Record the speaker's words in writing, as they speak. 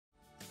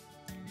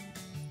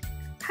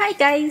Hi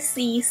guys,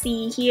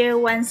 CC here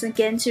once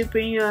again to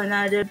bring you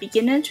another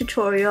beginner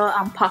tutorial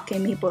on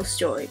Pocket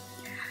MapleStory.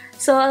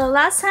 So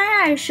last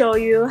time I showed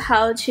you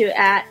how to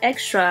add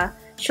extra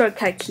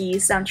shortcut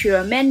keys onto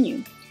your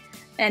menu.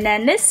 And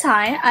then this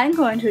time I'm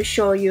going to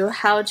show you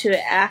how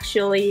to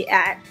actually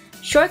add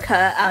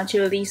shortcut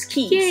onto these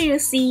keys. Here you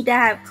see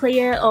that I've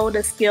cleared all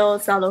the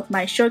skills out of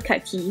my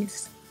shortcut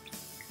keys.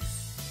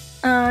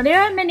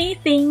 There are many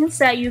things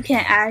that you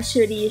can add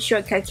to these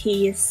shortcut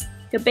keys.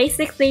 The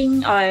basic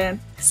things are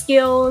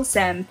skills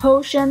and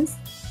potions,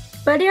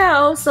 but there are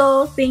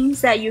also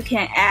things that you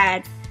can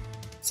add,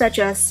 such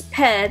as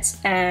pets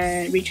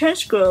and return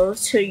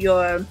scrolls to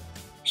your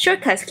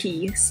shortcut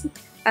keys.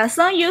 As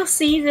long as you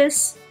see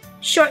this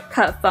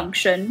shortcut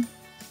function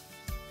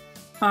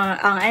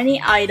on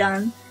any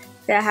item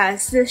that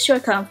has this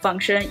shortcut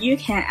function, you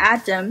can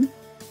add them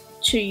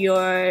to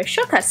your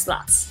shortcut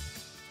slots.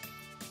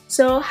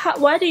 So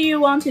what do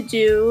you want to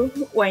do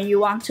when you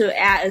want to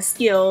add a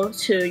skill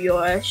to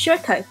your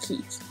shortcut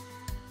keys?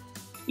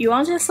 You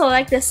want to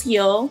select the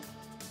skill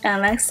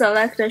and then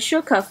select the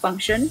shortcut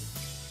function.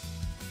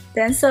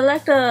 Then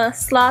select the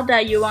slot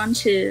that you want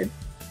to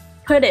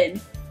put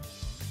in.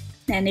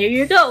 And there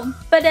you go.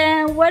 But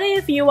then what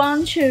if you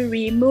want to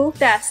remove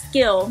that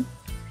skill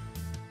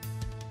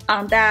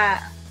out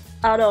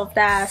of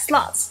that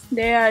slot?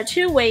 There are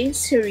two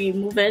ways to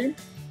remove it.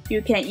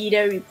 You can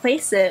either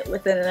replace it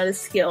with another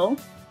skill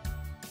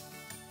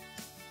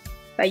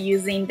by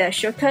using the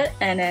shortcut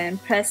and then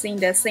pressing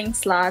the same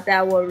slot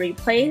that will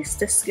replace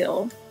the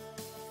skill.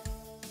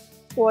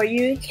 Or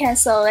you can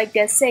select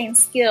the same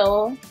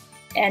skill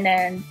and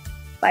then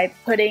by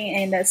putting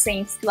in the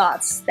same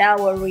slots, that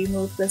will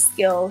remove the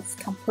skills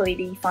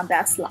completely from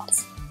that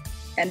slot.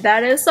 And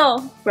that is all.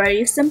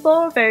 Very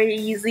simple, very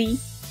easy.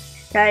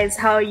 That is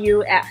how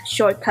you add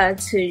shortcut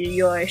to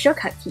your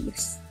shortcut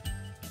keys.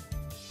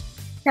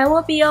 That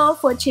will be all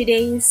for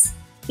today's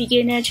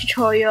beginner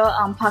tutorial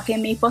on Pocket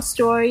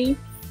MapleStory.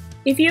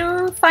 If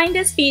you find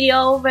this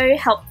video very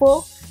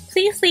helpful,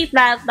 please leave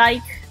that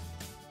like.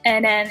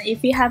 And then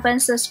if you haven't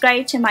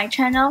subscribed to my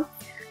channel,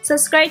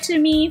 subscribe to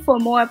me for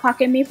more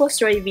Pocket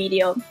MapleStory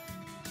video.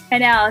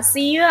 And I'll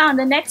see you on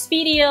the next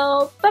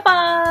video. Bye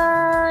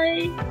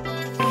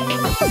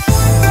bye!